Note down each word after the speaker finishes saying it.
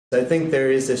I think there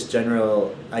is this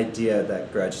general idea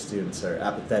that grad students are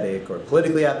apathetic or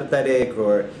politically apathetic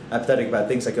or apathetic about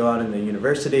things that go on in the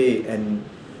university, and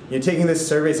taking this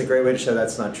survey is a great way to show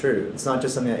that's not true. It's not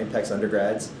just something that impacts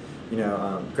undergrads.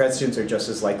 Grad students are just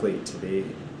as likely to be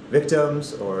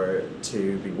victims or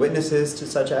to be witnesses to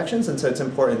such actions, and so it's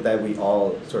important that we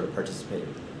all sort of participate.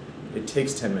 It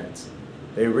takes 10 minutes.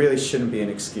 There really shouldn't be an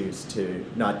excuse to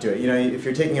not do it. If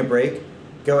you're taking a break,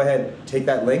 go ahead, take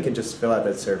that link and just fill out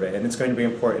that survey, and it's going to be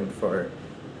important for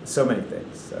so many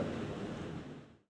things. So.